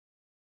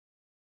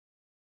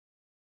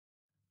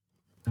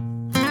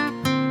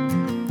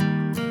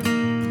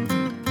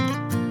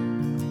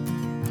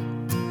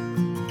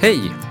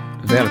Hej!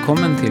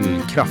 Välkommen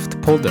till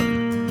Kraftpodden.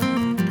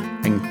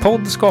 En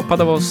podd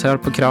skapad av oss här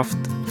på Kraft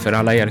för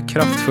alla er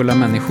kraftfulla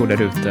människor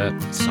där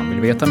ute som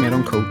vill veta mer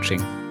om coaching.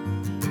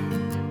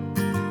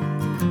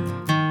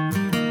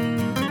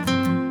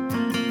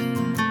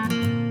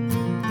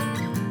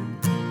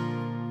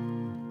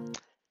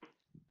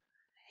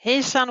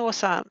 Hejsan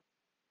Åsa!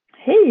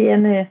 Hej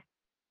Jenny!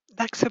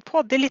 Dags för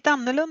podd. Det är lite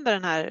annorlunda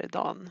den här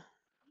dagen.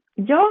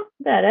 Ja,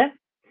 det är det.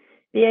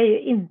 Vi är ju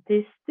inte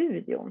i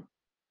studion.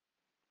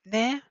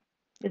 Nej.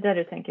 Det är det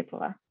du tänker på,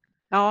 va?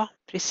 Ja,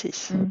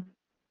 precis. Mm.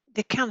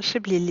 Det kanske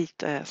blir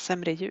lite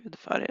sämre ljud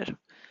för er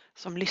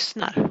som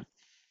lyssnar.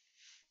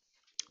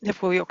 Det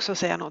får vi också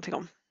säga någonting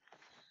om.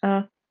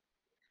 Ja.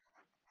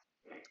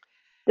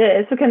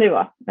 Så kan det ju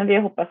vara. Men vi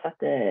hoppas att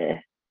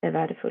det är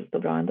värdefullt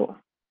och bra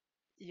ändå.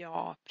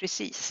 Ja,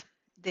 precis.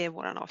 Det är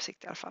våran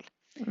avsikt i alla fall.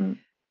 Mm.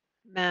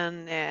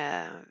 Men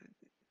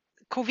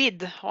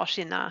covid har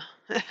sina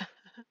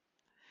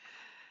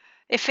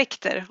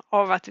effekter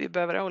av att vi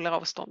behöver hålla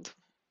avstånd.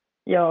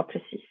 Ja,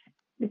 precis.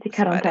 Lite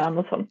karantän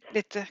och sånt.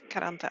 Lite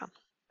karantän.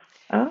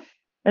 Ja.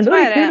 Men då Så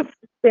är det är kul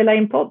att spela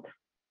in podd.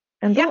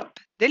 Ändå. Ja,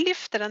 det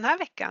lyfter den här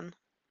veckan.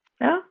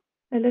 Ja,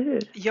 eller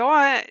hur?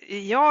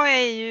 Jag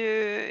är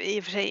ju i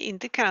och för sig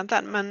inte i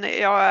karantän, men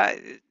jag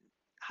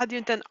hade ju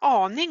inte en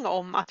aning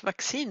om att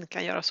vaccin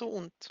kan göra så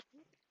ont.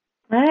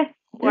 Nej.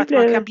 Och att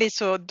man kan bli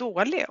så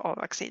dålig av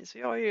vaccin. Så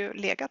jag har ju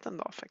legat en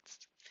dag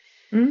faktiskt.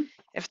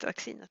 Efter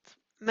vaccinet.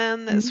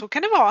 Men så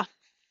kan det vara.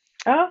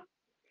 Ja.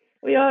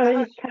 Och jag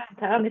är i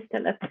karantän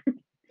istället.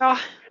 Ja.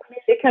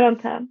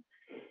 Familjekarantän.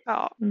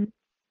 Ja.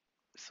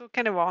 Så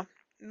kan det vara.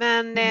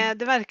 Men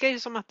det verkar ju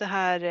som att det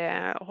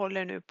här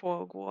håller nu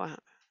på att gå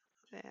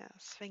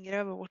svänger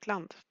över vårt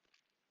land.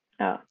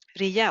 Ja.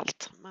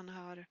 Rejält. Man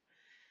har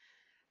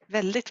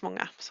väldigt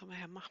många som är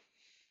hemma.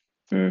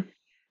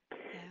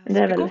 Det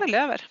är det går väl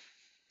över.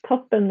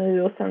 Toppen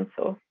nu och sen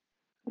så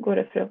går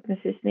det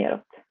förhoppningsvis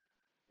neråt.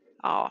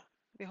 Ja,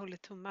 vi håller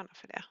tummarna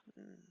för det.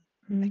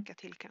 En vecka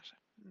till kanske.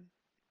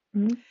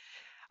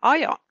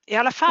 Ja, i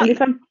alla fall. Men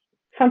det är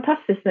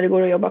fantastiskt när det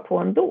går att jobba på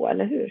ändå,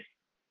 eller hur?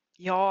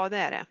 Ja, det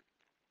är det.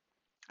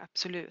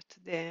 Absolut.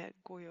 Det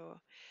går ju. Och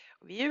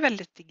vi är ju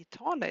väldigt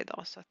digitala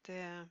idag så att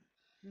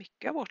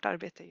mycket av vårt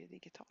arbete är ju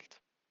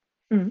digitalt.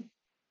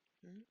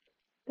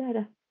 Det är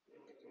det.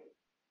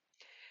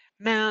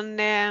 Men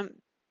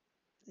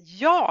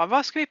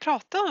vad ska vi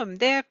prata om?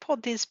 Det är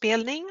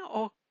poddinspelning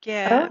och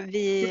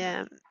vi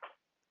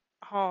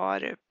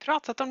har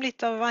pratat om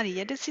lite av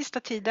varje den sista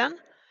tiden.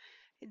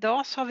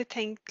 Idag så har vi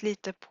tänkt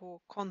lite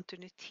på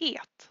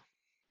kontinuitet.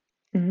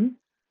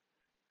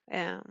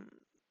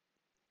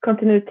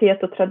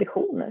 Kontinuitet och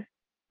traditioner.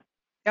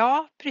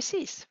 Ja,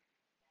 precis.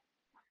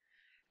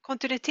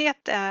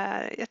 Kontinuitet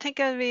är, jag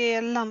tänker att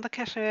vi landar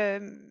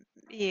kanske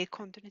i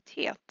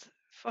kontinuitet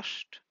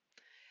först.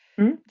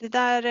 Det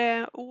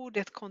där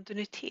ordet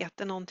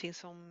kontinuitet är någonting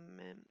som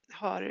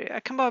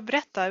jag kan bara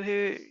berätta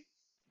hur,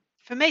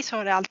 för mig så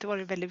har det alltid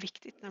varit väldigt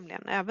viktigt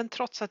nämligen, även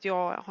trots att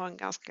jag har en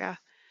ganska,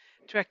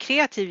 tror jag,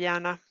 kreativ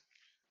hjärna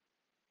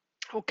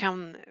och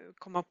kan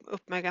komma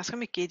upp med ganska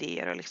mycket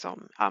idéer och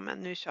liksom, ja men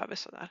nu kör vi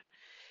sådär.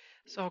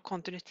 Så har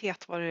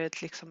kontinuitet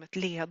varit liksom ett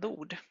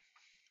ledord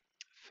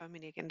för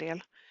min egen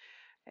del.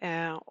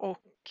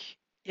 Och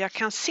jag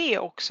kan se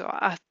också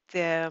att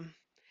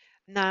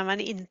när man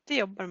inte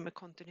jobbar med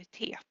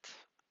kontinuitet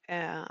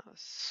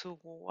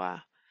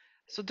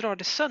så drar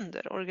det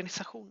sönder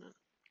organisationen.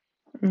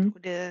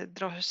 Och det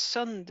drar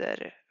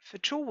sönder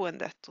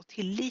förtroendet och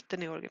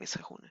tilliten i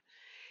organisationen.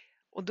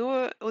 Och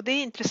det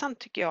är intressant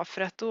tycker jag,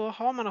 för att då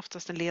har man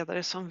oftast en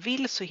ledare som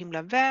vill så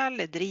himla väl,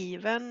 är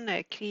driven,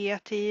 är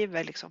kreativ,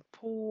 är liksom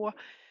på.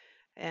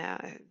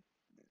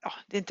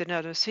 Det är inte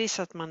nödvändigtvis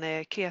att man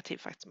är kreativ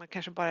faktiskt, man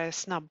kanske bara är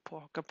snabb på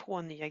att haka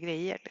på nya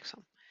grejer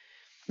liksom.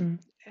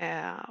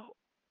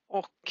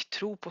 Och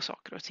tro på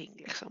saker och ting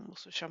liksom, och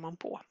så kör man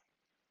på.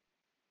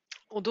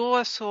 Och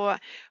då så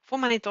får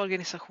man inte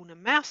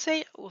organisationen med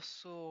sig och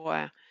så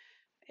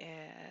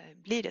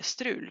blir det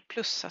strul,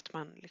 plus att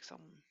man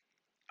liksom,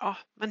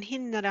 man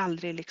hinner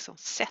aldrig liksom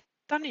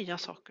sätta nya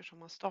saker som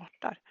man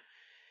startar.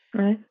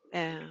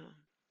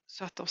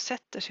 Så att de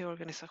sätter sig i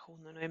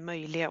organisationen och är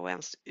möjliga att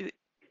ens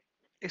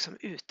liksom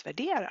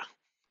utvärdera.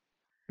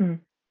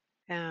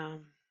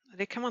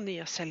 Det kan vara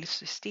nya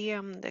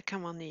säljsystem, det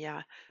kan vara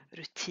nya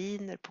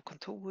rutiner på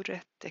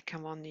kontoret, det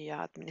kan vara nya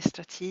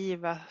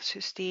administrativa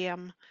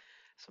system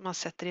som man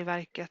sätter i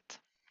verket.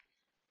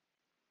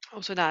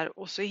 Och så där.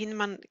 Och så hinner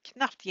man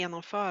knappt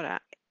genomföra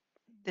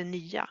det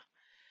nya,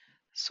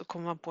 så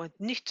kommer man på ett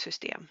nytt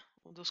system.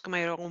 Och då ska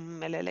man göra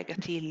om eller lägga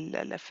till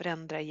eller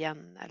förändra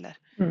igen. Eller,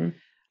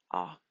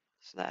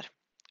 sådär.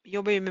 Jag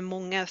jobbar ju med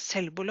många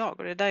säljbolag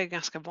och det där är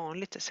ganska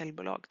vanligt i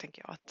säljbolag,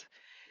 tänker jag.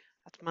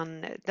 Att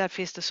man, där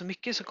finns det så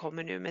mycket som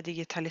kommer nu med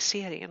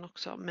digitaliseringen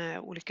också, med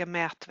olika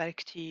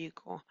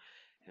mätverktyg och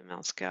hur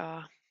man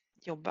ska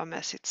jobba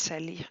med sitt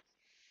sälj.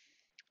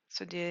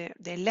 Så det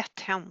är lätt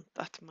hänt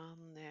att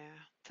man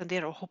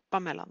tenderar att hoppa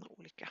mellan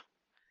olika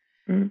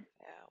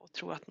och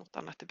tro att något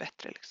annat är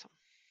bättre. Liksom.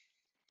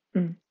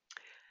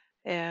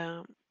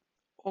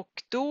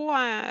 Och då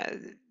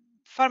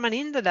för man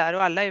in det där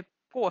och alla är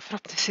på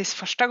förhoppningsvis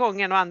första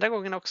gången och andra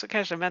gången också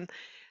kanske, men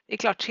det är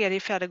klart tredje,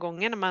 fjärde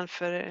gången när man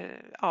för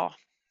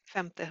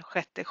femte,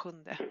 sjätte,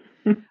 sjunde,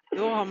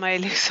 då har man ju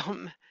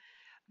liksom,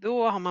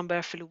 då har man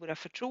börjat förlora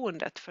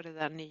förtroendet för det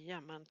där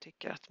nya man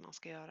tycker att man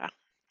ska göra.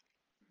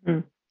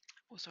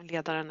 Och som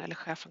ledaren eller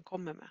chefen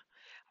kommer med,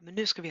 men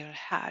nu ska vi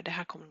göra det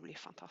här kommer att bli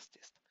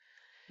fantastiskt.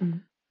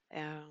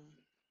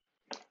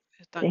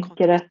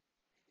 Tänker det.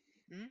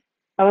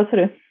 Ja, vad sa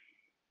du?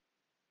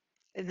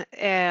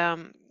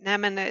 Nej,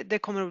 men det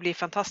kommer att bli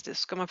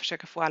fantastiskt. Ska man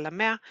försöka få alla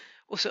med,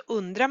 och så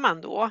undrar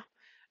man då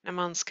när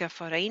man ska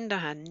föra in det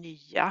här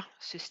nya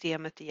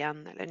systemet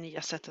igen eller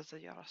nya sättet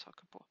att göra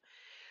saker på,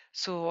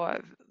 så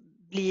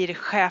blir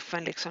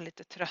chefen liksom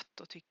lite trött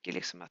och tycker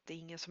liksom att det är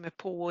ingen som är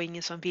på och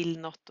ingen som vill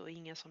något och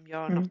ingen som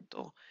gör något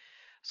och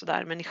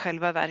sådär. Men i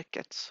själva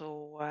verket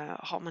så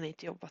har man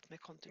inte jobbat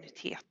med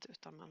kontinuitet,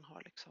 utan man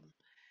har liksom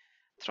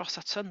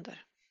trasat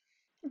sönder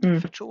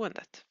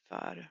förtroendet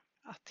för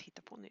att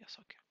hitta på nya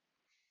saker.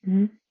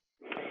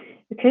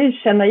 Jag kan ju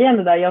känna igen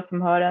det där, jag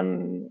som har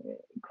en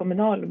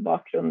kommunal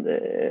bakgrund,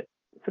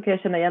 så kan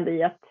jag känna igen det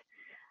i att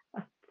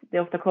det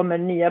ofta kommer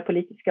nya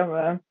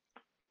politiska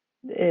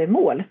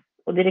mål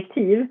och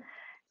direktiv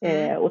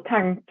och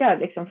tankar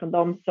liksom från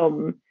de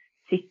som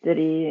sitter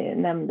i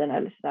nämnden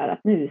eller sådär,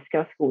 att nu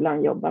ska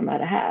skolan jobba med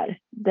det här.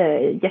 Det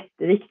är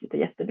jätteviktigt och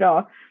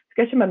jättebra. Så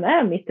kanske man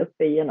är mitt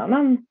uppe i en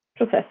annan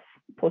process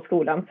på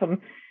skolan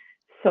som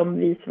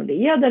vi som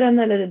ledaren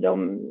eller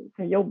de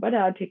som jobbar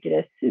där tycker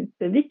är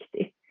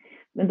superviktigt.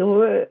 Men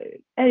då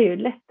är det ju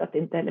lätt att det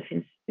inte heller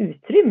finns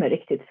utrymme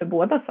riktigt för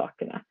båda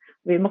sakerna.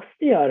 Vi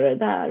måste göra det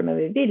där, men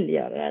vi vill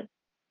göra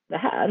det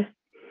här.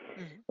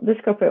 Och det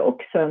skapar ju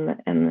också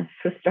en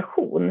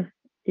frustration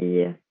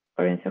i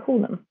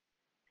organisationen.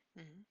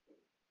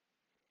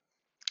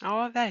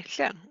 Ja,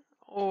 verkligen.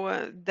 Och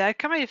där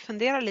kan man ju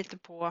fundera lite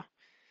på.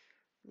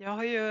 Jag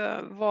har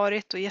ju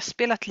varit och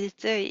gästspelat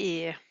lite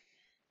i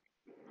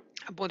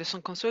både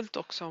som konsult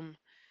och som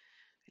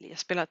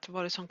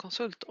varit som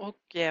konsult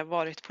och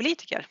varit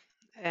politiker.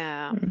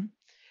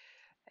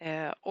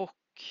 Och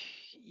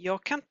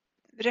jag kan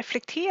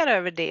reflektera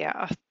över det,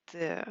 att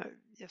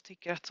jag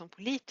tycker att som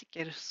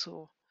politiker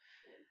så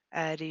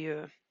är det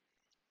ju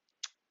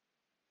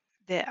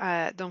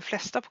de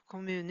flesta på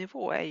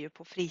kommunnivå är ju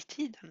på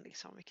fritiden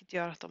liksom, vilket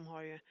gör att de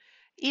har ju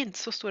inte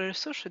så stora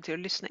resurser till att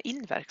lyssna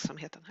in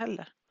verksamheten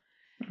heller.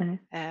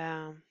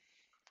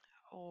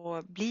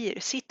 Och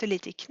sitter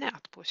lite i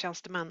knät på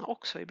tjänstemän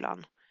också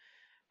ibland.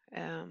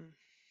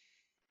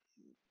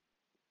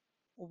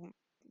 Och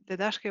det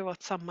där ska ju vara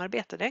ett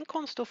samarbete. Det är en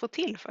konst att få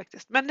till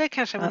faktiskt. Men det är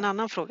kanske är en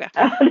annan fråga.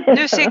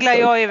 Nu seglar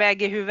jag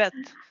iväg i huvudet.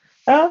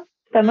 Ja,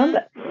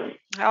 spännande.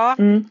 Ja,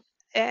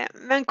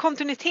 men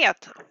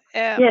kontinuitet.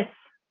 Yes.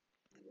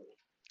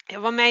 Jag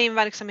var med i en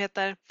verksamhet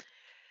där,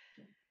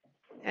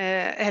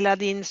 eller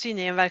hade insyn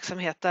i en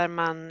verksamhet där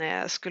man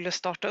skulle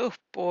starta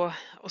upp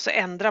och så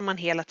ändrar man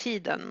hela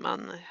tiden.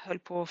 Man höll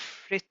på och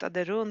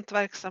flyttade runt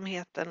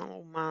verksamheten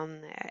och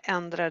man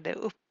ändrade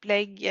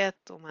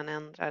upplägget och man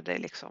ändrade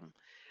liksom,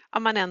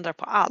 man ändrar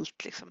på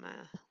allt liksom.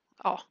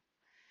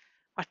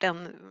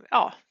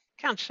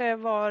 Kanske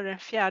var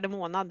fjärde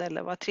månad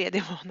eller var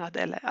tredje månad,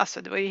 eller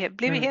alltså det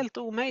blev helt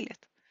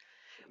omöjligt.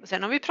 Och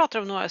sen om vi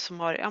pratar om några som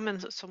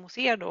har, som hos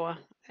er då,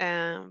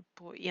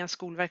 i en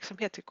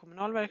skolverksamhet, i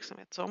kommunal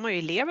verksamhet, så har man ju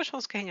elever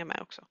som ska hänga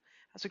med också.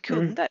 Alltså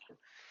kunder.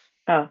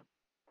 Ja.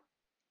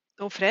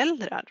 Och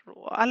föräldrar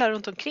och alla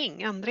runt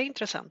omkring, andra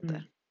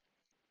intressenter.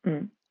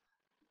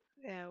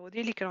 Och det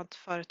är likadant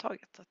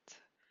företaget,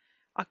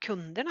 att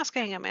kunderna ska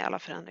hänga med i alla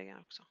förändringar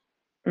också.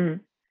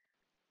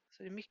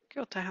 Så det är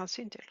mycket att ta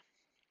hänsyn till.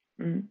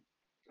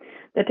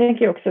 Jag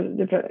tänker också,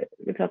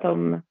 vi pratar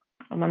om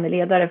man är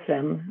ledare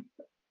för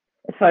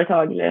ett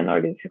företag eller en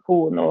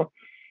organisation och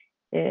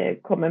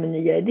kommer med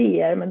nya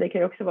idéer, men det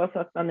kan ju också vara så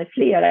att man är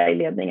flera i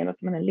ledningen och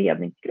att man är en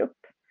ledningsgrupp.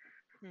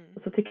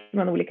 Och så tycker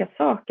man olika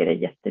saker är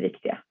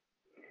jätteviktiga.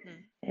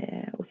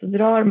 Och så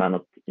drar man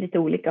åt lite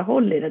olika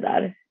håll i det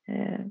där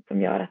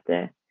som gör att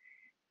det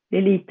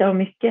blir lite av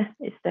mycket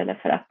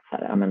istället för att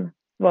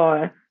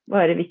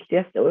vad är det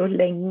viktigaste och hur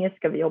länge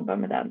ska vi jobba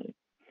med det nu?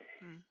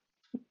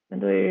 Men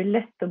då är det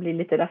lätt att bli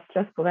lite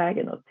rastlös på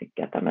vägen och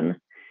tycka att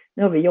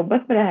nu har vi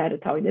jobbat med det här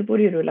ett tag, det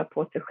borde ju rulla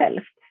på sig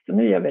självt, så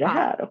nu gör vi det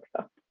här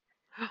också.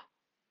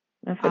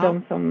 Men för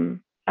de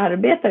som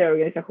arbetar i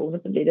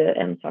organisationen så blir det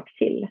en sak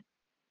till.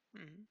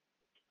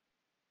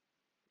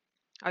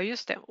 Ja,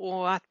 just det.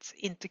 Och att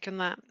inte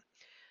kunna,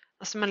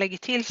 alltså man lägger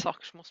till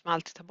saker så måste man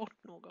alltid ta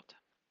bort något.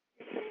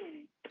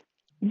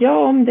 Ja,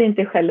 om det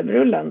inte är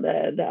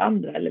självrullande det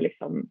andra eller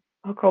liksom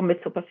har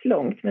kommit så pass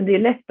långt. Men det är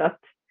lätt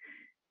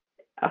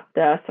att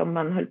det som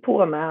man höll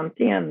på med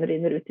antingen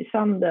rinner ut i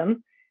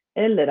sanden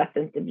eller att det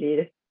inte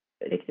blir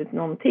riktigt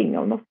någonting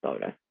av något av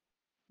det.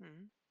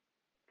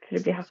 För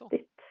det blir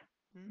hastigt.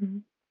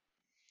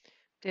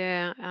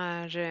 Det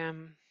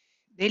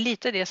är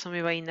lite det som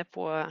vi var inne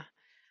på,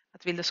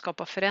 att vill du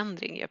skapa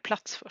förändring, ge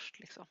plats först.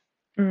 Liksom.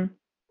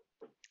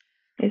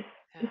 Just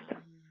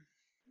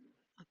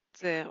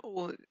det.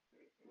 Och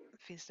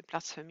finns det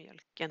plats för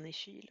mjölken i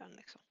kylen?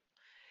 Liksom.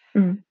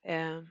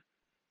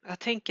 Jag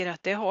tänker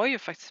att det har ju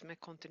faktiskt med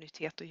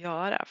kontinuitet att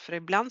göra. För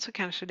ibland så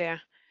kanske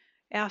det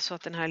är så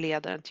att den här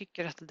ledaren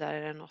tycker att det där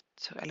är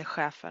något, eller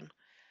chefen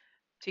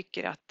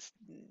tycker att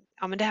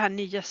men det här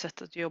nya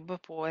sättet att jobba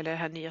på eller det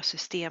här nya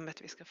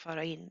systemet vi ska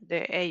föra in,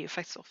 det är ju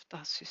faktiskt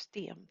ofta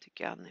system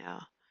tycker jag när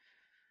jag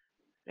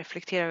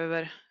reflekterar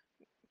över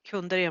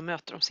kunder jag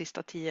möter de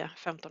sista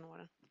 10-15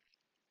 åren.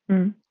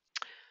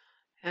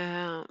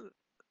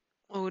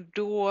 Och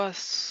då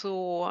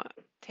så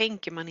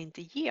tänker man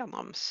inte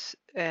igenom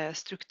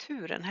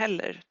strukturen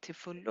heller till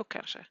fullo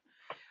kanske.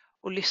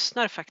 Och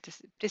lyssnar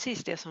faktiskt,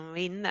 precis det som var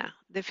inne.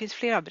 Det finns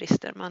flera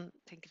brister. Man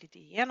tänker inte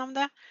igenom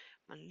det.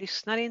 Man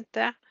lyssnar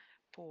inte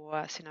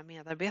på sina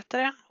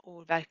medarbetare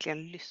och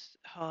verkligen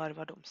hör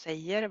vad de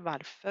säger.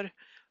 Varför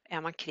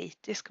är man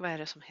kritisk? Vad är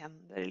det som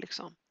händer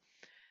liksom?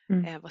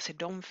 Vad ser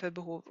de för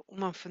behov? Och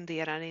man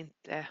funderar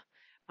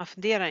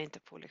inte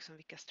på liksom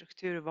vilka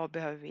strukturer, vad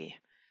behöver vi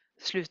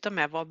sluta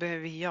med? Vad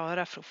behöver vi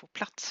göra för att få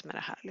plats med det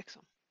här?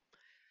 Liksom?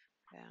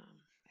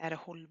 Är det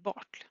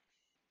hållbart?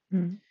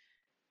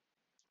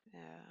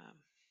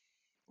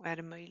 Och är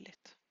det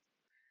möjligt?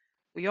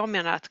 Och jag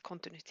menar att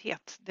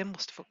kontinuitet, det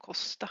måste få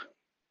kosta.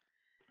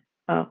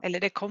 Ja. Eller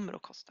det kommer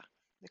att kosta.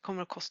 Det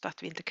kommer att kosta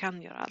att vi inte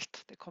kan göra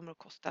allt. Det kommer att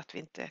kosta att vi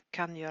inte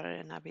kan göra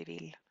det när vi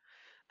vill.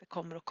 Det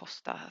kommer att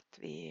kosta att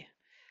vi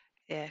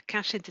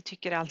kanske inte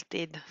tycker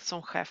alltid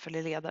som chef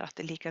eller ledare att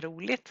det är lika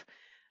roligt.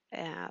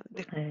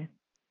 Det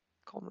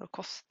kommer att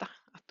kosta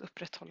att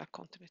upprätthålla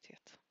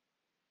kontinuitet.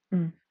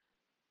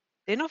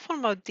 Det är någon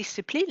form av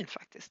disciplin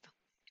faktiskt.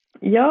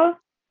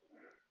 Ja,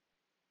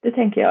 det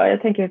tänker jag.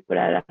 Jag tänker på det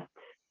här att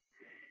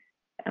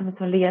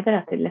som ledare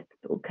att det är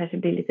lätt att kanske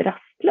bli lite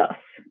rastlös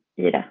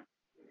i det.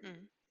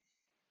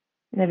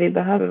 När vi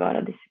behöver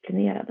vara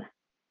disciplinerade.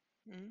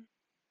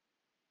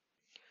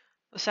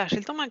 Och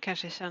särskilt om man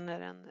kanske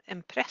känner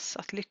en press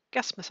att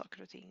lyckas med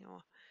saker och ting.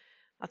 Och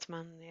att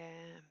man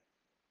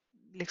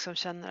liksom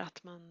känner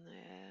att man...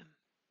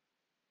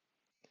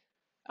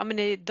 men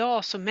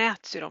idag så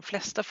mäts ju de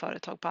flesta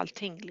företag på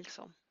allting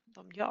liksom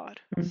de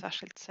gör.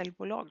 Särskilt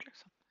säljbolag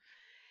liksom.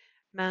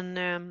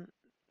 Men...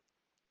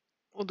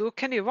 Och då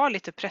kan det ju vara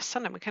lite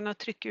pressande. Man kan ha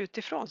tryck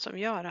utifrån som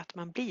gör att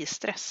man blir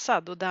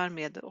stressad och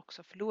därmed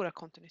också förlorar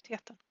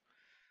kontinuiteten.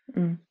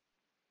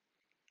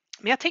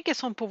 Men jag tänker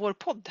som på vår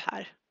podd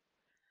här.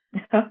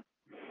 Ja.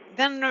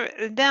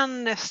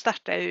 Den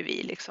startar ju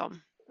vi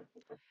liksom.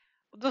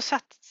 Och då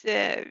satt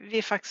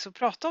vi faktiskt och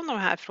pratade om de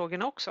här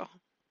frågorna också.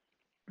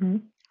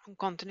 Om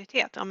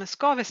kontinuitet. Ja, men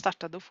ska vi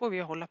starta då får vi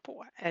ju hålla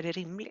på. Är det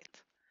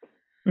rimligt?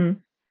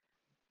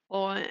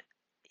 Och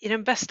i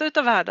den bästa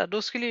utav världar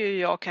då skulle ju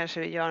jag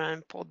kanske göra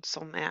en podd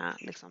som är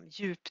liksom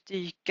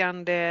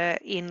djupdykande,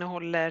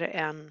 innehåller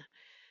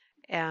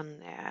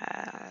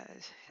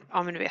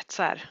ja men du vet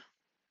så här.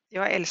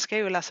 Jag älskar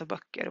ju att läsa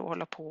böcker och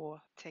hålla på och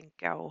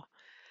tänka och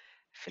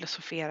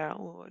filosofera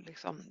och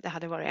liksom, det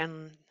hade varit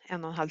en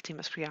och en halv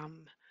timmes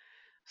program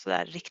så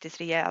där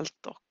riktigt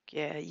rejält och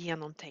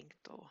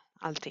genomtänkt och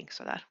allting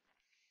så där.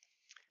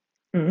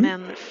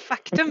 Men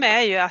faktum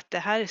är ju att det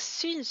här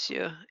syns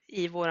ju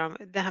i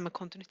det här med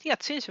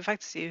kontinuitet syns ju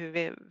faktiskt i hur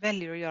vi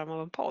väljer att göra med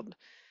vår podd.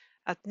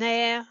 Att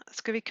nej,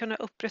 ska vi kunna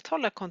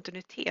upprätthålla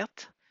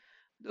kontinuitet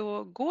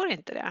då går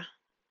inte det.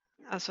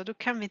 Alltså då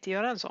kan vi inte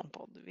göra en sån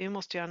podd. Vi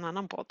måste göra en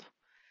annan podd.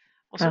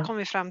 Och så kom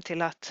vi fram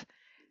till att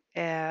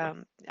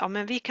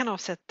men vi kan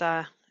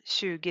avsätta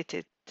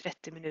 20-30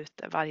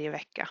 minuter varje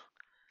vecka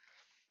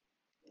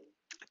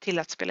till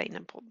att spela in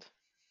en podd.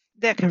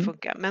 Det kan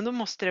funka, men då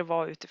måste det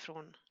vara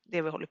utifrån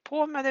det vi håller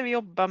på med, det vi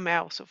jobbar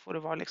med och så får det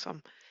vara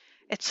liksom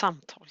ett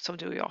samtal som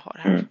du och jag har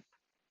här.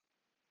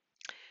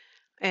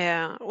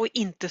 Och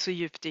inte så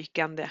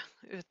djupdykande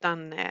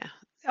utan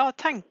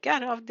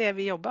tankar av det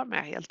vi jobbar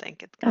med helt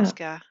enkelt.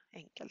 Ganska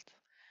enkelt.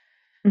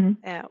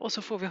 Och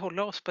så får vi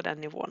hålla oss på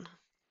den nivån.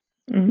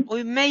 Och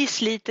i mig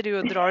sliter du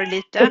och drar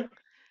lite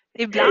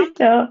ibland.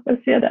 Ja,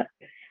 jag ser det.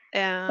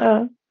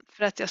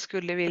 För att jag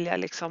skulle vilja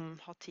liksom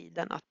ha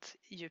tiden att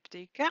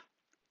djupdyka.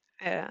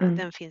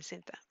 Den finns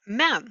inte.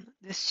 Men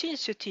det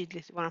syns ju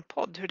tydligt i vår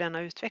podd hur den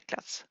har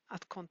utvecklats.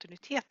 Att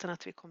kontinuiteten,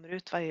 att vi kommer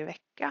ut varje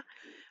vecka,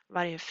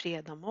 varje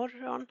fredag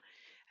morgon.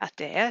 Att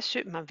det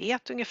är, man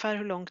vet ungefär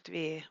hur långt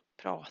vi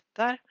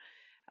pratar.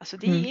 Alltså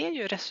det ger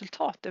ju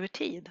resultat över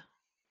tid.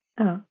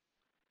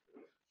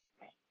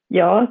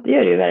 Ja, det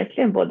gör det ju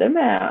verkligen. Både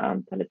med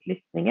antalet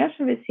lyssningar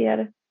som vi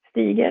ser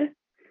stiger.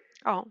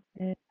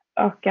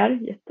 Ökar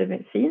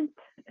jättefint.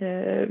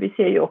 Vi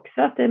ser ju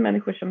också att det är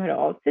människor som hör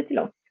av sig till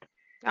oss.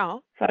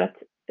 För att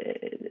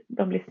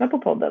de lyssnar på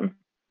podden.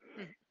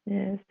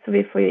 Så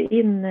vi får ju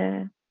in,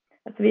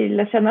 alltså vi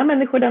lär känna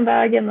människor den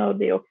vägen och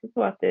det är också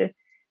så att det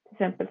till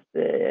exempel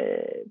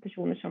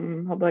personer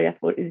som har börjat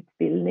vår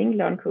utbildning,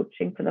 Learn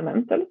Coaching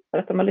Fundamentals, för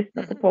att de har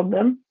lyssnat på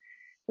podden.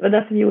 Det var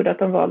därför vi gjorde att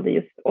de valde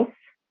just oss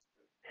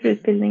för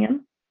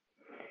utbildningen.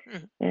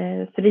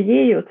 Så det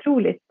ger ju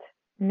otroligt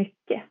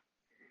mycket.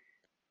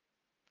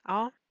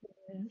 Ja.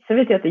 Så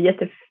vet jag att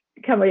det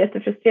kan vara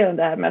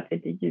jättefrustrerande det här med att vi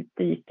inte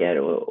djupdyker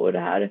och det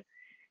här.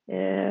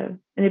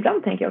 Men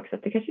ibland tänker jag också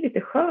att det kanske är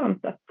lite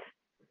skönt att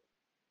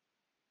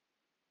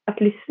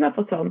lyssna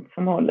på sånt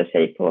som håller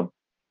sig på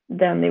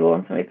den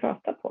nivån som vi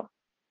pratar på.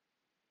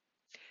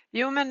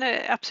 Jo, men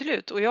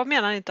absolut. Och jag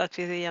menar inte att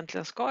vi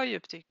egentligen ska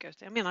djupdyka,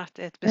 utan jag menar att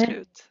det är ett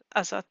beslut.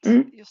 Alltså att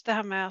just det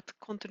här med att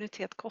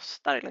kontinuitet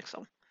kostar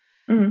liksom.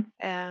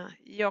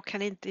 Jag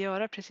kan inte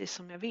göra precis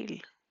som jag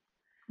vill.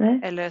 Nej.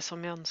 Eller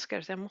som jag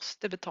önskar. Så jag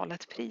måste betala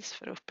ett pris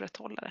för att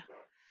upprätthålla det.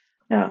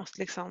 Ja. Jag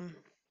måste liksom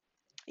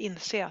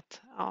inse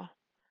att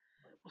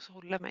och så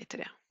håller jag mig till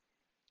det.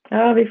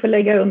 Ja, vi får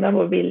lägga undan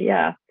vår vilja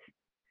att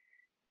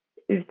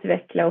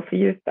utveckla och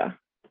fördjupa.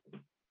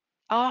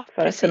 Ja,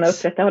 för precis. att kunna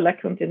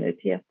upprätthålla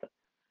kontinuiteten.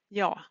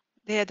 Ja,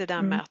 det är det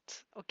där med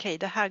att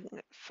det här,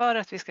 för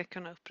att vi ska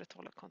kunna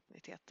upprätthålla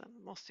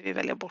kontinuiteten måste vi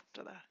välja bort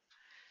det där.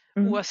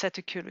 Oavsett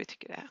hur kul vi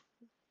tycker det är.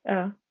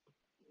 Ja.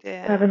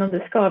 Även om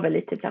det skaver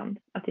lite ibland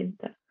att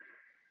inte.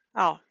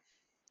 Ja.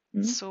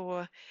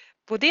 Så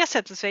på det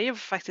sättet så är ju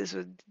faktiskt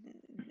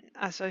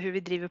alltså hur vi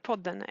driver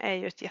podden är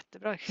ju ett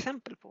jättebra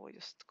exempel på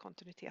just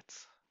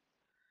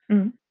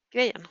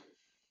kontinuitetsgrejen.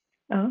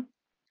 Ja.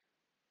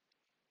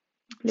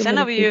 Sen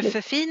har vi ju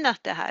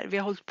förfinat det här. Vi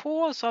har hållit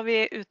på och så har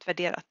vi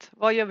utvärderat.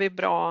 Vad gör vi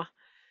bra?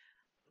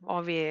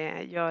 Vad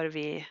gör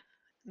vi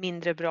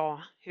mindre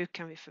bra? Hur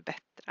kan vi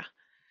förbättra?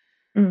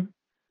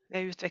 Vi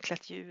har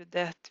utvecklat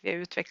ljudet. Vi har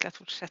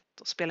utvecklat vårt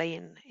sätt att spela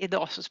in.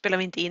 Idag så spelar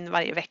vi inte in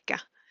varje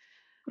vecka.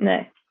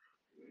 Nej.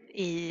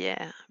 I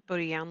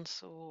början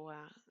så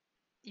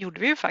gjorde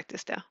vi ju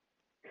faktiskt det.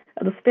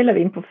 Ja, då spelade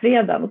vi in på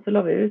fredagen och så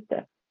la vi ut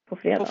det på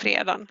fredagen. På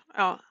fredagen,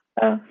 ja.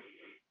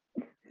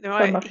 Det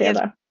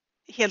var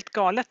helt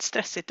galet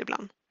stressigt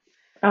ibland.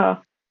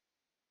 Ja.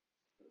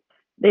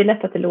 Det är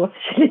lätt att det låser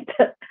sig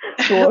lite.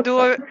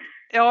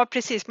 Ja,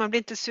 precis. Man blir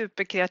inte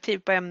superkreativ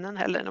på ämnen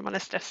heller när man är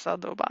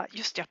stressad och bara,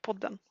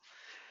 podden.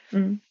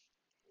 Men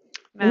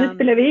nu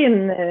spelar vi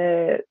in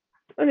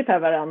ungefär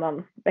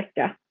varannan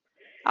vecka.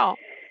 Ja.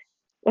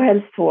 Och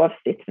helst 2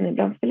 avsnitt, men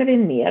ibland spelar vi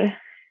in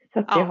mer. Så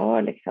att vi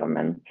har liksom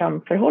en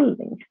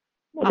framförhållning.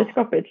 Och det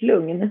skapar ett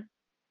lugn.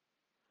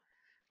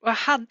 Och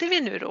hade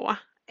vi nu då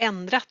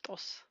ändrat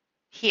oss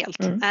helt?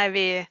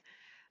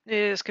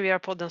 Nu ska vi göra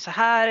podden så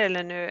här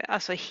eller nu,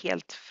 alltså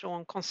helt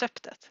från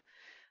konceptet.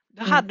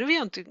 Då hade vi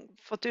ju inte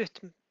fått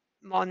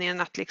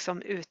utmaningen att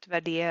liksom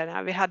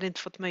utvärdera. Vi hade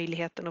inte fått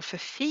möjligheten att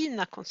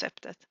förfina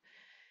konceptet.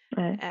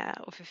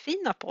 Och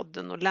förfina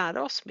podden och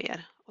lära oss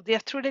mer. Och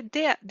jag tror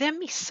det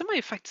missar man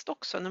ju faktiskt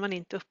också när man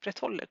inte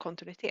upprätthåller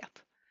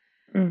kontinuitet.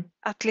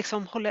 Att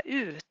liksom hålla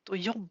ut och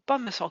jobba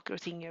med saker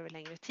och ting över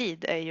längre tid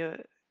det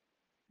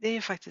är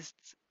ju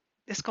faktiskt,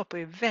 det skapar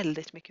ju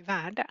väldigt mycket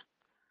värde.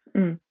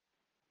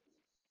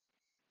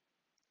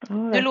 Ja,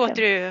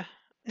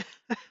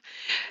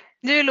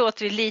 nu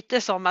låter det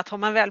lite som att har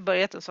man väl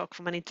börjat en sak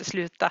får man inte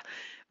sluta.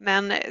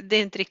 Men det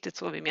är inte riktigt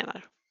så vi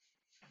menar.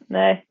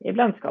 Nej,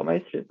 ibland ska man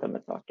ju sluta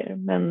med saker.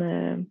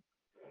 Men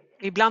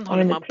ibland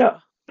håller man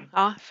på.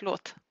 Ja,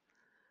 förlåt.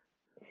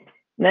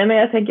 Nej, men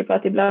jag tänker på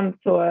att ibland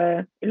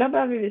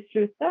behöver vi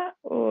sluta.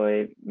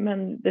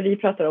 Men det vi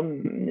pratar om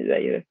nu är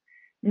ju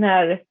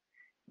när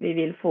vi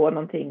vill få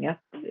någonting,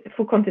 att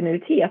få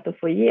kontinuitet och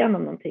få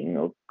igenom någonting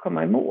och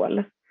komma i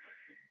mål.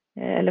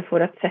 Eller få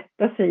det att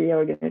sätta sig i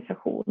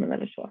organisationen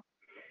eller så.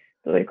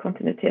 Då är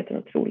kontinuiteten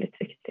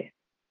otroligt viktig.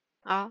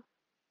 Ja.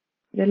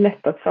 Det är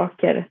lätt att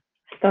saker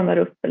stannar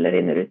upp eller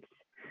rinner ut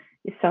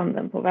i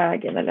sanden på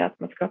vägen eller att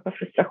man skapar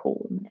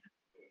frustration.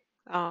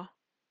 Ja.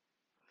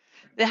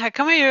 Det här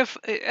kan man ju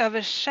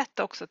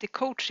översätta också till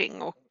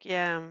coaching och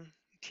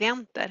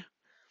klienter.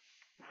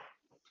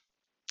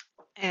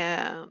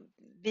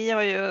 Vi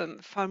har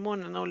ju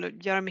förmånen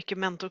att göra mycket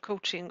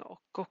mentorcoaching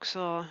och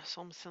också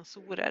som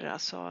sensorer,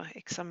 alltså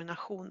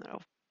examinationer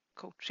av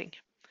coaching.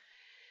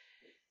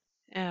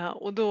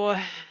 Och då,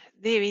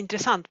 det är ju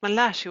intressant, man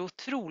lär sig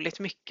otroligt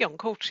mycket om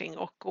coaching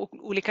och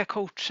olika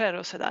coacher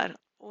och sådär.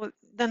 Och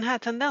den här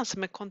tendensen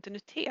med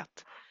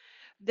kontinuitet,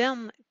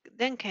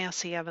 den kan jag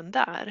se även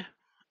där.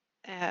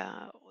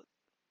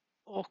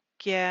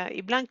 Och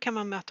ibland kan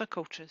man möta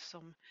coacher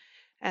som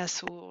är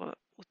så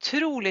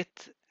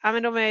otroligt,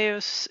 men de är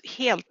ju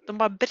de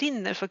bara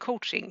brinner för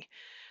coaching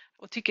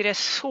och tycker det är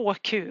så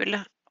kul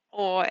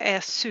och är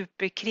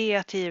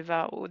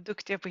superkreativa och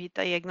duktiga på att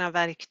hitta egna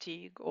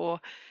verktyg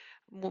och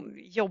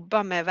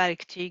jobba med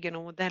verktygen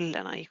och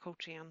modellerna i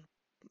coachingen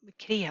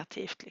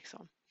kreativt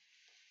liksom.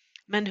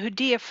 Men hur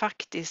det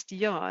faktiskt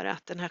gör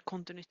att den här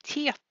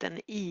kontinuiteten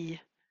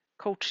i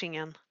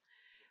coachingen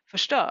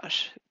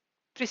förstörs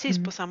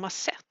precis på samma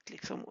sätt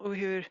liksom, och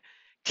hur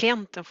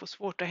klienten får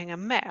svårt att hänga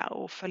med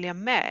och följa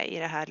med i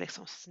det här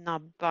liksom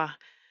snabba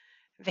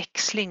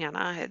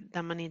växlingarna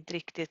där man inte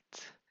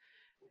riktigt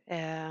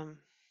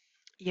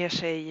ger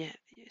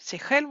sig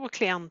själv och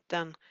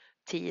klienten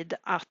tid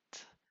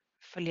att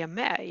följa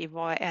med i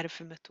vad är det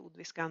för metod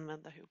vi ska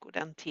använda, hur går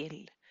den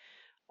till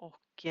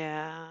och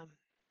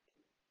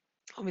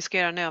Om vi ska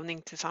göra en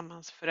övning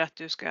tillsammans för att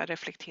du ska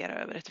reflektera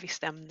över ett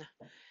visst ämne.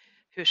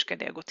 Hur ska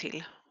det gå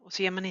till? Och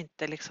så ger man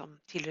inte liksom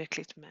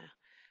tillräckligt med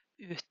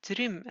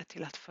utrymme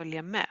till att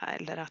följa med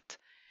eller att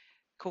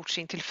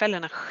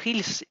coachingtillfällena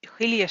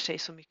skiljer sig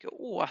så mycket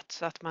åt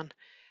så att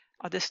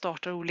det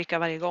startar olika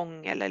varje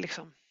gång eller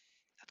liksom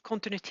att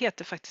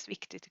kontinuitet är faktiskt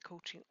viktigt i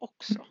coaching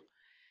också.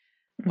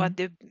 Och att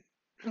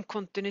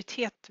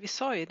kontinuitet, vi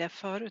sa ju det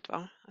förut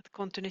att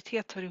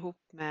kontinuitet hör ihop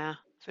med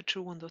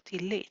förtroende och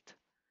tillit.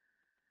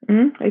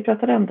 Vi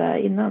pratade om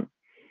det innan.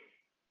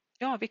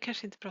 Ja, vi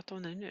kanske inte pratar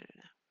om det nu.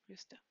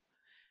 Just det.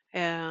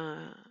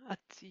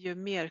 Att ju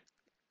mer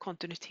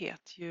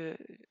kontinuitet,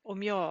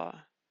 om jag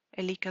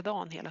är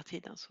likadan hela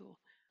tiden så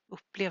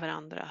upplever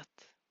andra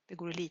att det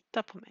går att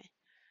lita på mig.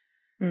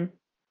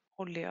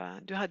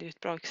 Du hade ju ett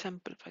bra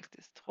exempel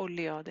faktiskt.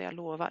 Håller jag det jag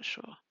lovar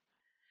så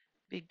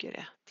bygger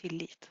det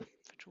tillit,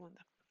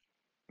 förtroende.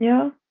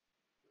 Ja,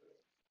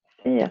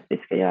 säg att vi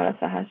ska göra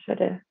så här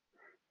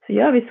så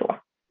gör vi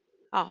så.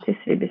 Ja. Tills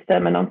vi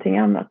bestämmer någonting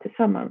annat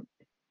tillsammans.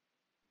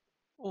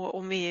 Och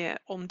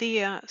om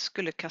det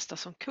skulle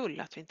kastas omkull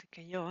att vi inte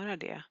kan göra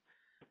det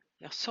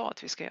jag sa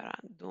att vi ska göra,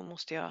 då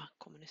måste jag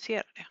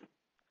kommunicera det.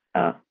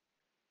 Ja,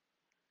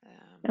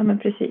 men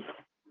precis.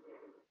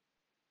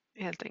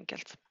 Helt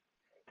enkelt.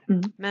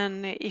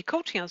 Men i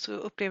coachingen så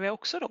upplever jag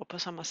också då på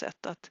samma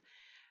sätt att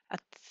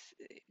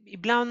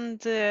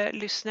ibland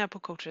lyssnar jag på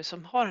coacher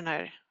som har den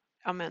här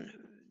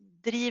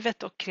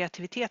drivet och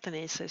kreativiteten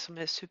i sig som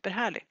är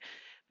superhärlig.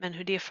 Men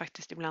hur det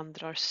faktiskt ibland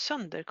drar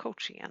sönder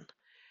coachingen.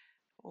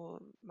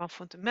 Och man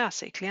får inte med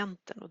sig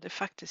klienten och det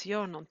faktiskt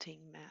gör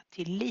någonting med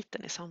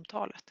tilliten i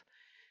samtalet.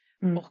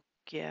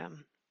 Och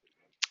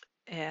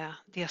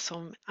det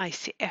som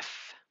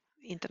ICF,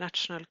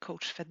 International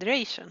Coach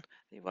Federation,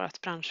 det är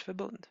vårt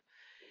branschförbund.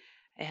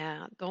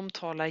 De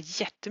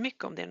talar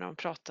jättemycket om det när de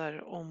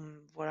pratar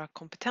om våra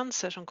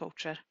kompetenser som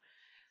coacher.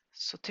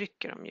 Så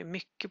trycker de ju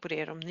mycket på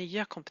det, de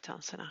nya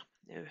kompetenserna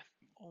nu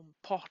om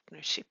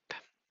partnership.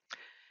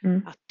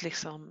 Att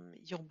liksom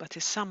jobba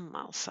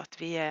tillsammans,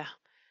 att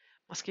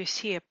man ska ju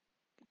se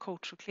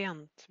coach och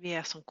klient, vi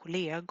är som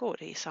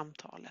kollegor i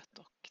samtalet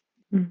och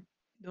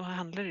då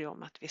handlar det ju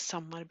om att vi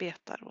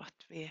samarbetar och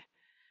att vi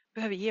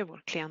behöver ge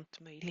vår klient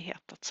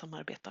möjlighet att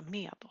samarbeta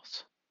med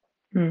oss.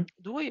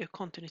 Då är ju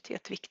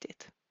kontinuitet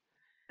viktigt.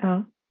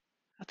 Ja.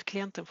 Att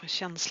klienten får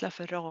känsla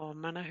för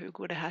ramarna, hur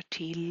går det här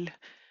till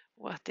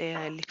och att det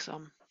är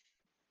liksom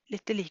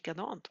lite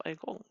likadant varje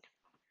gång.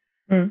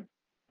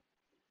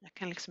 Jag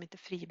kan liksom inte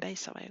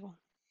fribasea varje gång.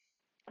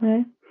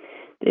 Nej.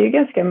 Det är ju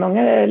ganska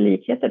många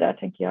likheter där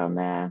tänker jag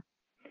med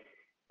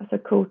alltså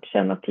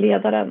coachen och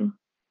ledaren.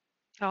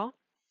 Ja,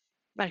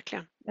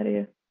 verkligen. Är det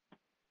ju.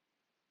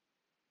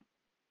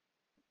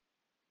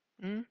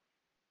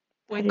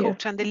 Och en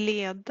coachande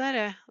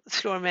ledare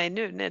slår mig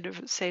nu när du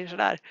säger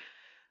sådär.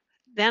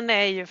 Den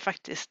är ju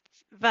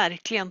faktiskt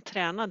verkligen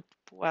tränad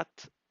på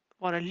att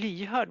vara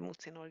lyhörd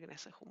mot sin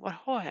organisation. Vad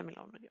har jag med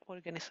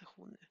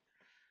organisation nu?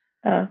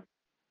 Ja.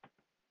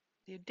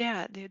 Det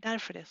är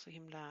därför det är så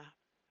himla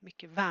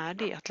mycket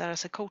värde i att lära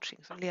sig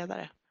coaching som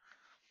ledare.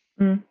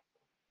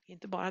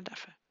 Inte bara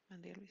därför,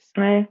 men delvis.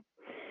 Nej,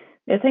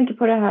 jag tänker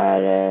på det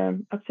här,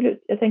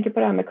 absolut. Jag tänker på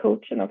det här med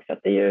coachen också.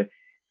 Att det är ju,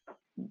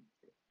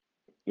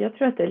 jag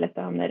tror att det är lätt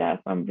att hamna i det här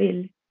att man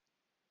vill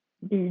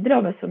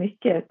bidra med så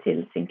mycket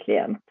till sin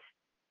klient.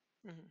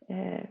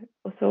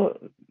 Och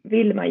så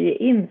vill man ge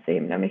in så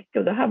himla mycket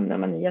och då hamnar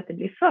man i att det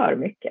blir för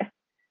mycket.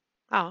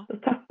 Ja. Då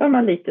tappar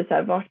man lite så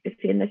här, vart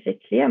befinner sig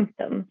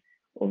klienten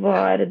och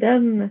vart är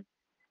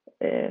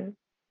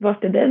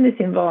den i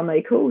sin vana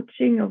i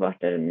coaching och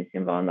vart är den i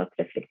sin vana att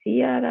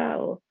reflektera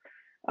och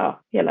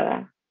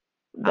hela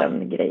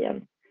den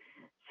grejen.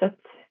 Så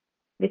att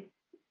vi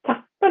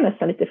tappar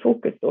nästan lite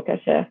fokus då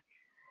kanske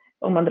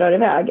om man drar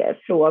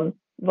iväg från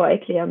vad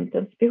är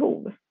klientens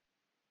behov.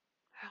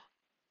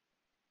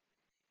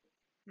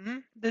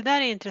 Det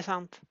där är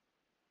intressant.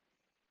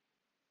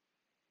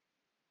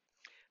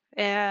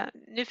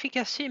 Nu fick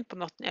jag syn på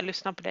något när jag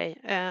lyssnade på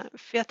dig.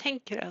 För jag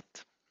tänker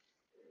att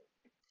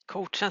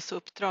coachens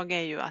uppdrag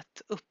är ju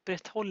att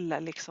upprätthålla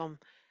liksom,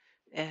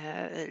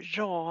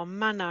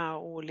 ramarna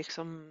och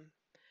liksom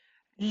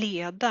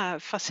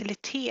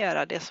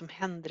facilitera det som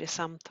händer i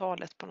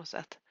samtalet på något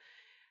sätt.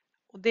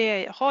 Och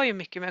det har ju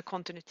mycket med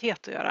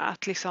kontinuitet att göra.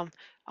 Att liksom,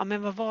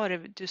 men vad var det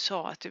du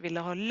sa att du ville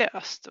ha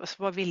löst?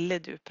 Alltså, vad ville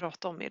du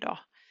prata om idag?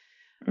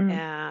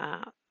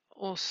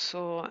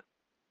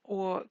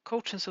 Och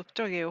coachens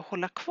uppdrag är att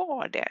hålla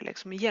kvar det,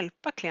 liksom, och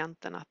hjälpa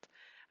klienten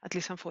att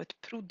liksom få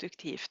ett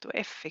produktivt och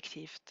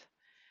effektivt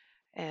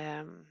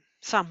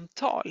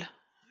samtal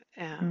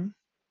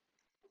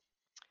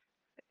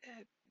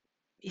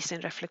i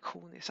sin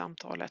reflektion i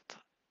samtalet.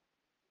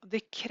 Och det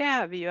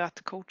kräver ju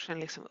att coachen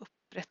liksom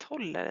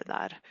upprätthåller det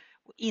där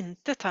och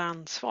inte tar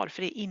ansvar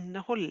för det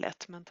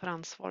innehållet men tar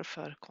ansvar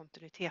för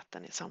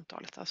kontinuiteten i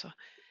samtalet, alltså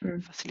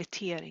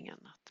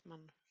faciliteringen, att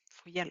man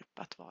får hjälp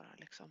att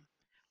liksom,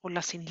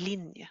 hålla sin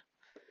linje.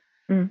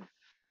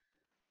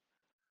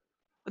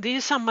 Och det är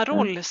ju samma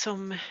roll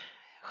som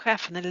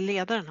chefen eller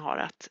ledaren har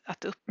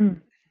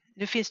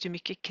nu finns det ju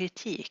mycket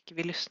kritik.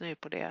 Vi lyssnar ju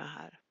på det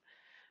här.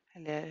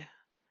 Eller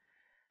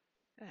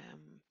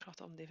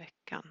pratade om det i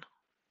veckan.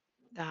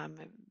 Det här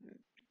med,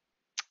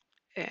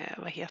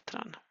 vad heter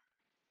han?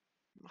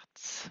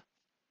 Mats.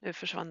 Nu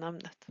försvann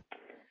namnet.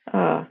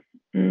 Ja.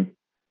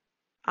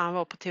 Han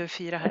var på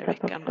TV4 här i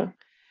veckan.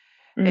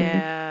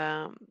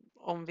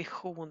 Om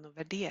vision och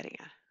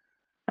värderingar.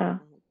 Ja.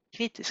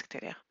 Kritisk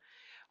till det.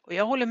 Och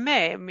jag håller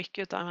med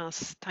mycket av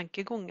hans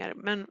tankegångar.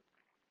 Men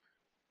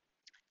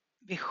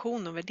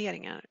vision och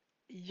värderingar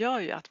gör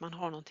ju att man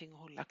har någonting att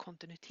hålla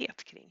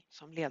kontinuitet kring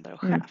som ledare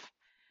och chef.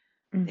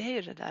 Det är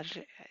ju det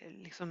där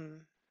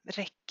liksom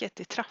räcket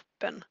i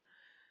trappen.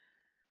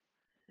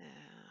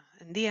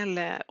 En del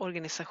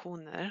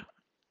organisationer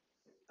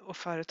och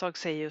företag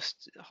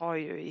har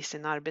ju i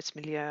sin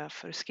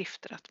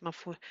arbetsmiljöföreskrifter att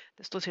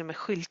det står till och med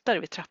skyltar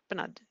vid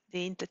trapporna. Det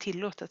är inte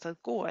tillåtet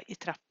att gå i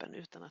trappen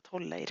utan att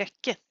hålla i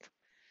räcket.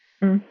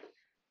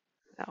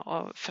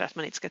 Ja, för att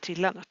man inte ska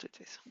trilla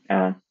naturligtvis.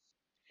 Ja.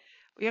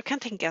 Och jag kan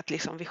tänka att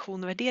liksom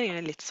vision och värderingar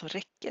är lite som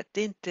räcket.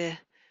 Det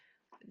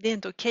är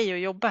inte okej att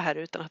jobba här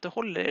utan att du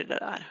håller i det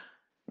där.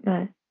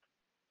 Nej.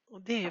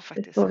 Och det är ju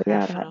faktiskt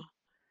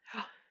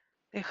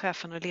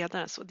chefen och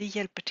ledaren. Så det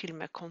hjälper till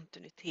med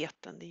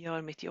kontinuiteten. Det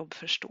gör mitt jobb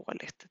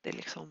förståeligt. Det är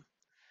liksom,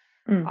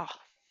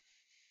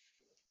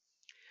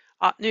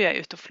 ja, nu är jag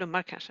ute och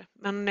flummar kanske.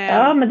 Men,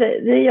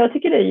 men jag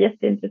tycker det är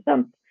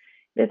jätteintressant.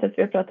 Jag vet att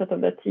vi har pratat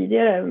om det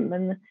tidigare,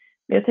 men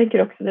jag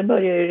tänker också, det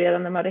börjar ju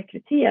redan när man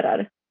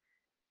rekryterar.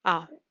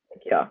 Ja.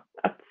 Ja,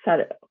 att så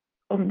här,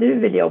 om du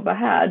vill jobba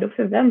här, då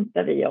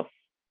förväntar vi oss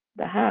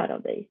det här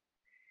av dig.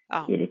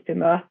 Ja. I ditt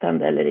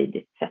bemötande eller i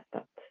ditt sätt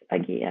att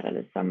agera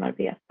eller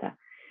samarbeta.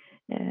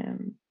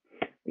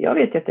 Jag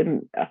vet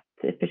ju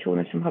att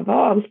personer som har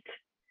valt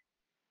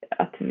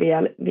att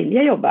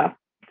vilja jobba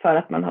för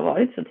att man har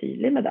varit så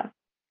tydlig med det.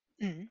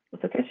 Och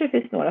så kanske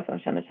det finns några som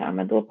känner så här,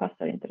 men då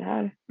passar inte det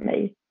här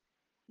mig.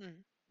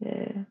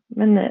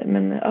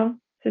 Men ja,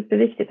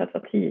 superviktigt att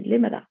vara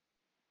tydlig med det.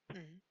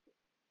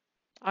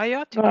 Ja,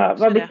 jag tycker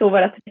också vad består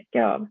våra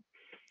räcka av?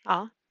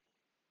 Ja.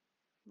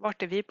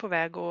 Vart är vi på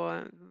väg och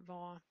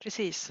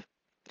precis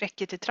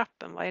räcket i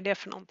trappen, vad är det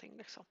för någonting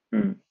liksom?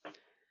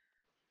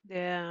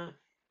 Det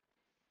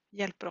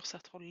hjälper oss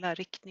att hålla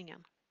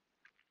riktningen.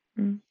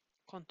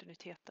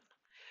 Kontinuiteten.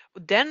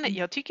 Och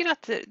jag tycker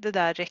att det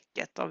där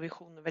räcket av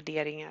vision och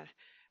värderingar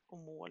och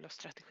mål och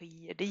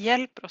strategier, det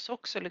hjälper oss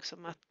också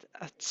liksom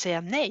att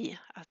säga nej,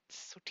 att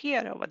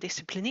sortera och vara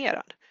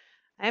disciplinerad.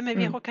 Nej, men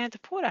vi hakar inte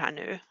på det här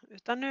nu,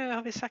 utan nu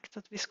har vi sagt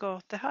att vi ska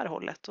åt det här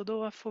hållet och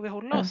då får vi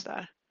hålla oss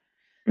där.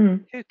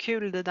 Hur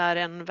kul det där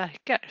än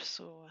verkar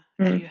så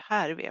är det ju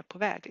här vi är på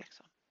väg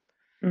liksom.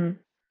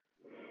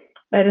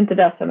 Är det inte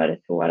det som är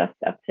det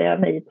svåraste, att säga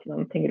nej till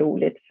någonting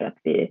roligt för att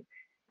vi är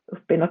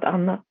uppe i något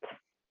annat?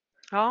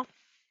 Ja,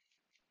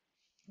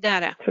 det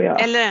är det. Tror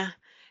jag.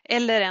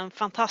 Eller en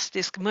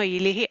fantastisk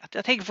möjlighet.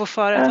 Jag tänker på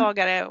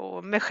företagare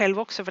och mig själv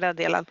också för den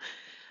delen.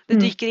 Det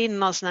dyker in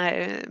någon sån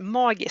här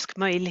magisk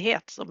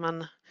möjlighet som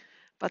man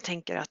bara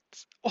tänker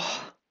att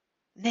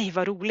nej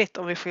vad roligt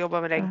om vi får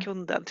jobba med den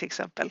kunden till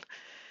exempel.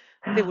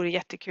 Det vore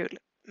jättekul.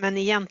 Men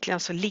egentligen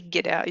så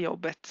ligger det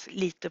jobbet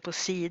lite på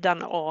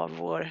sidan av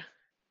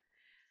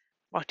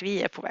vart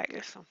vi är på väg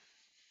liksom.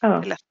 Det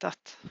är lätt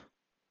att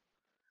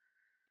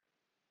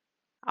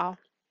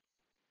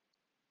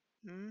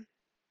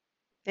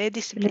det är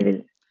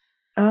disciplin.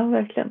 Ja,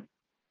 verkligen.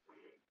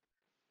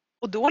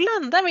 Och då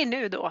landar vi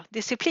nu då,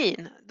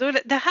 disciplin.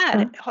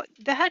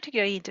 Det här tycker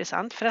jag är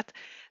intressant för att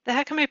det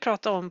här kan man ju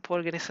prata om på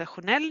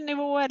organisationell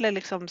nivå eller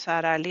liksom så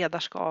här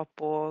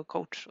ledarskap och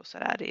coach och så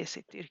där i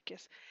sitt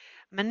yrkes.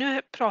 Men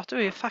nu pratar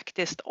vi ju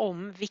faktiskt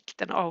om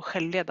vikten av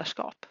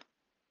självledarskap.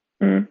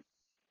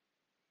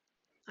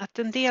 Att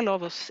en del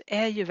av oss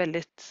är ju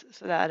väldigt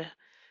sådär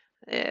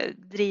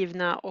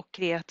drivna och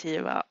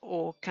kreativa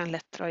och kan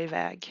lätt dra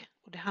iväg.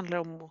 Och det handlar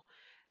om att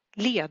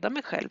leda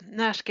mig själv.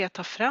 När ska jag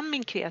ta fram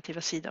min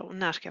kreativa sida och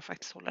när ska jag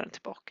faktiskt hålla den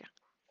tillbaka?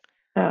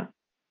 Ja.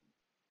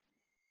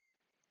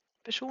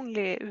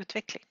 Personlig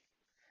utveckling.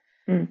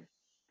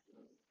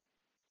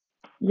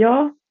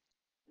 Ja,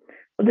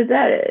 och det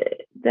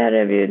där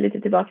är vi ju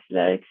lite tillbaka till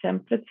det här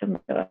exemplet som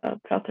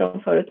jag pratade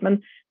om förut.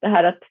 Men det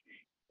här att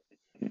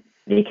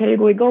vi kan ju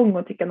gå igång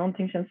och tycka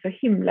någonting känns så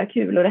himla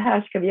kul och det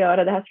här ska vi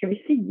göra, det här ska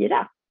vi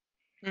fira.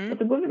 Och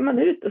så går man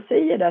ut och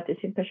säger det till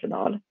sin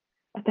personal,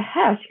 att det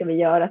här ska vi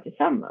göra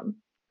tillsammans.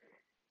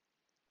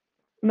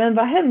 Men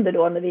vad händer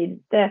då när vi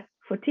inte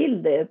får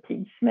till det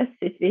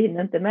tidsmässigt? Vi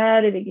hinner inte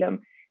med det,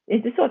 det är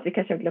inte så att vi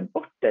kanske har glömt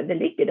bort det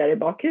ligger där i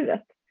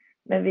bakhuvudet.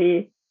 Men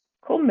vi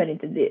kommer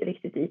inte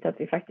riktigt dit att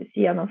vi faktiskt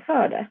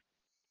genomför det.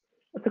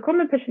 Och så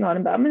kommer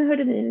personalen bara, men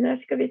hörde ni, när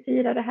ska vi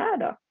fira det här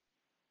då?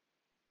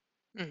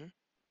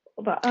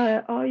 Och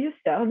bara, ja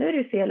just det, och nu är det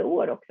ju fel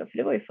år också, för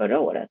det var ju förra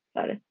året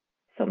där,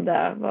 som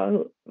det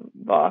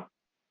var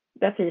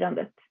det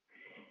firandet.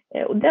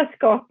 Och det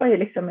skapar ju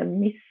liksom en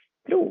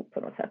misstro på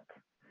något sätt.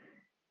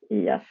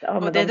 I att,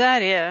 och det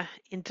där är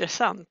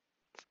intressant.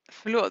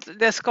 Förlåt,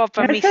 det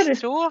skapar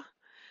misstro.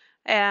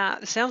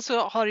 Sen så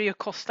har det ju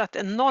kostat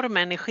enorm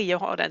energi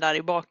att ha det där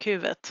i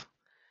bakhuvudet.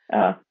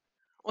 Ja.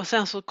 Och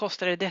sen så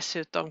kostar det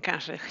dessutom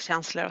kanske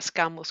känslor av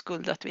skam och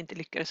skuld att vi inte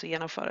lyckades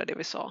genomföra det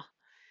vi sa.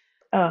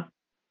 Ja.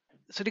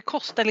 Så det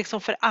kostar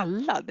liksom för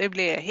alla. Det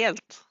blir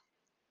helt...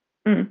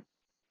 Mm.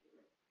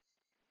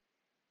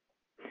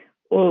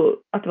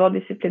 Och att vara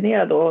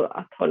disciplinerad och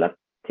att hålla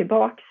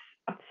tillbaks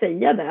att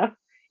säga det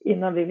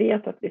innan vi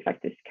vet att vi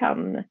faktiskt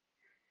kan.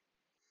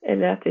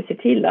 Eller att vi ser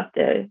till att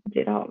det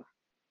blir av.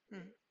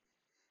 Mm.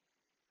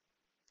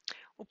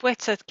 Och på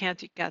ett sätt kan jag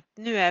tycka att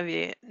nu är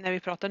vi, när vi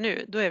pratar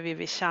nu, då är vi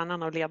vid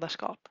kärnan av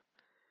ledarskap.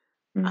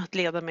 Att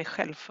leda mig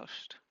själv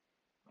först.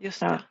 Just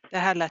det, det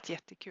här lät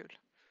jättekul.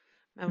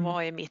 Men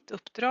vad är mitt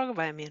uppdrag?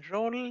 Vad är min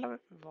roll?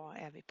 Vad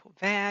är vi på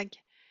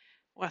väg?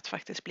 Och att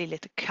faktiskt bli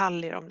lite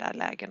kall i de där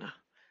lägena.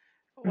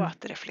 Och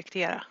att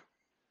reflektera.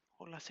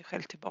 Hålla sig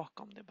själv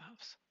tillbaka om det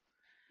behövs.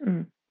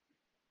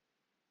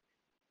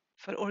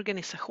 För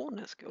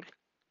organisationens skull.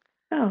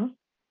 Ja.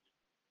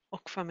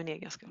 Och för min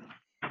egen skull.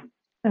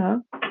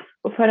 Ja.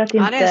 Och för att inte...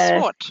 Ja, det är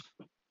svårt.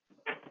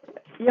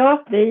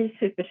 Ja, det är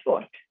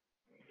supersvårt.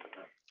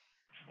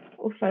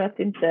 Och för att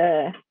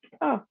inte...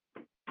 Ja.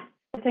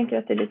 Jag tänker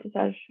att det är lite så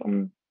här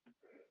som...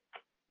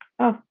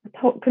 Ja,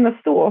 att kunna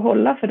stå och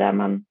hålla för det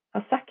man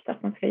har sagt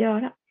att man ska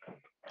göra.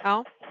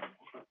 Ja.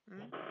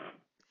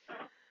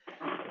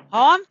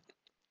 Ja,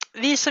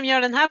 vi som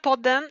gör den här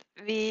podden,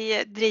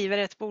 vi driver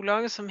ett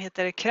bolag som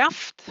heter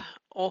Kraft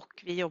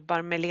och vi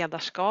jobbar med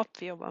ledarskap,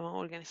 vi jobbar med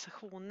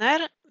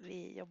organisationer,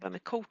 vi jobbar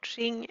med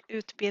coaching,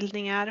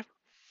 utbildningar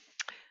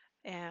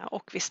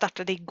och vi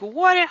startade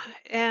igår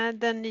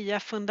den nya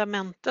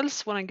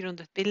Fundamentals, vår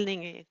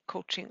grundutbildning i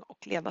coaching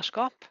och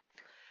ledarskap.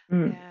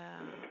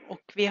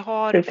 Och vi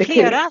har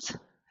flera,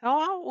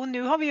 ja, och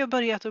nu har vi ju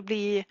börjat att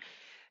vi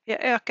har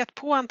ökat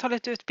på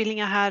antalet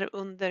utbildningar här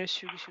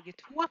under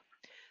 2022.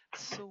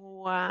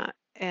 Så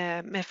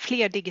med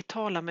fler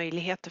digitala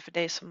möjligheter för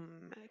dig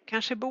som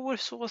kanske bor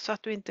så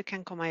att du inte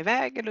kan komma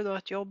iväg eller du har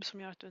ett jobb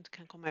som gör att du inte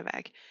kan komma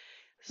iväg.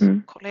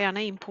 Så kolla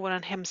gärna in på vår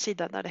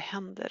hemsida där det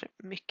händer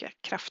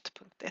mycket,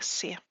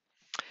 kraft.se.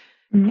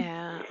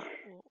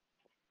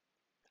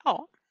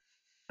 Ja.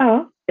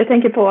 Ja, jag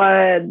tänker på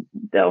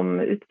de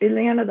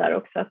utbildningarna där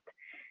också att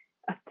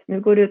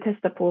nu går det att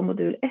testa på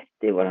modul 1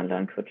 i vår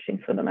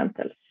lärncoaching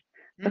Fundamentals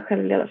för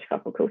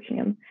självledarskap och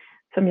coachingen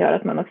som gör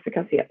att man också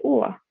kan se,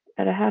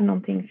 är det här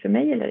någonting för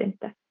mig eller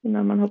inte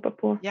innan man hoppar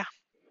på? Ja,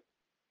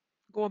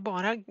 gå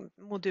bara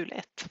modul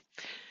 1,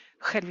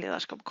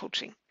 självledarskap och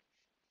coaching.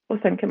 Och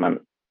sen kan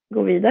man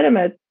gå vidare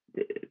med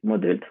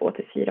modul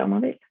 2-4 om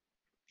man vill.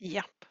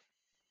 Japp.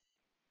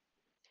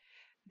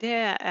 Det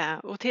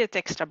är, och till ett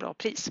extra bra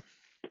pris.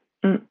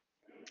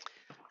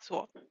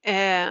 Så,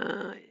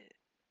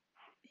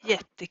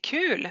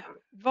 jättekul.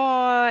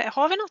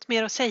 Har vi något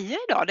mer att säga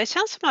idag? Det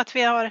känns som att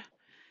vi har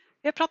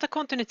pratat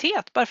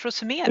kontinuitet, bara för att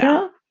summera.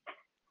 Ja,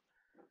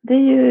 det är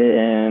ju...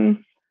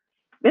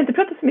 vi har inte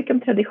pratat så mycket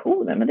om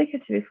traditioner, men det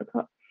kanske vi får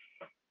ta.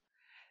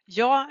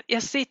 Ja,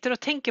 jag sitter och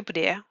tänker på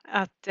det,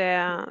 att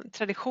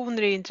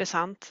traditioner är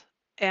intressant.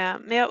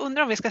 Men jag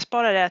undrar om vi ska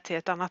spara det till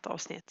ett annat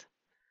avsnitt.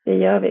 Det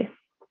gör vi.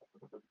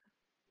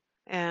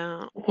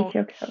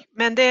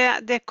 Men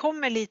det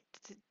kommer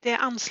lite, det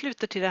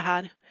ansluter till det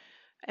här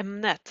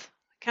ämnet.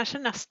 Kanske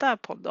nästa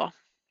podd då.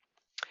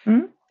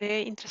 Det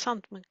är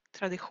intressant med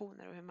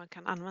traditioner och hur man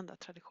kan använda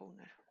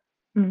traditioner.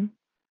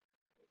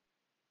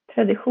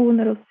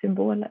 Traditioner och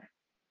symboler.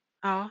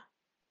 Ja.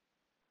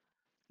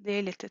 Det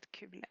är lite ett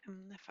kul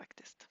ämne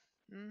faktiskt.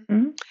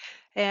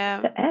 Det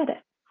är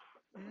det.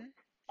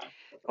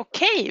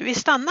 Okej, vi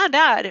stannar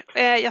där.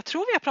 Jag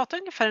tror vi har pratat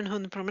ungefär en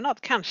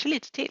hundpromenad, kanske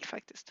lite till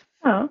faktiskt.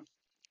 Ja.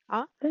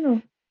 Det är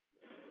nog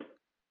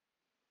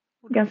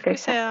ganska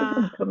exakt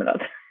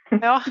hundpromenad.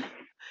 Ja.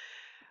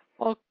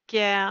 Och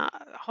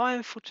ha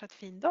en fortsatt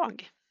fin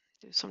dag,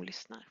 du som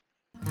lyssnar.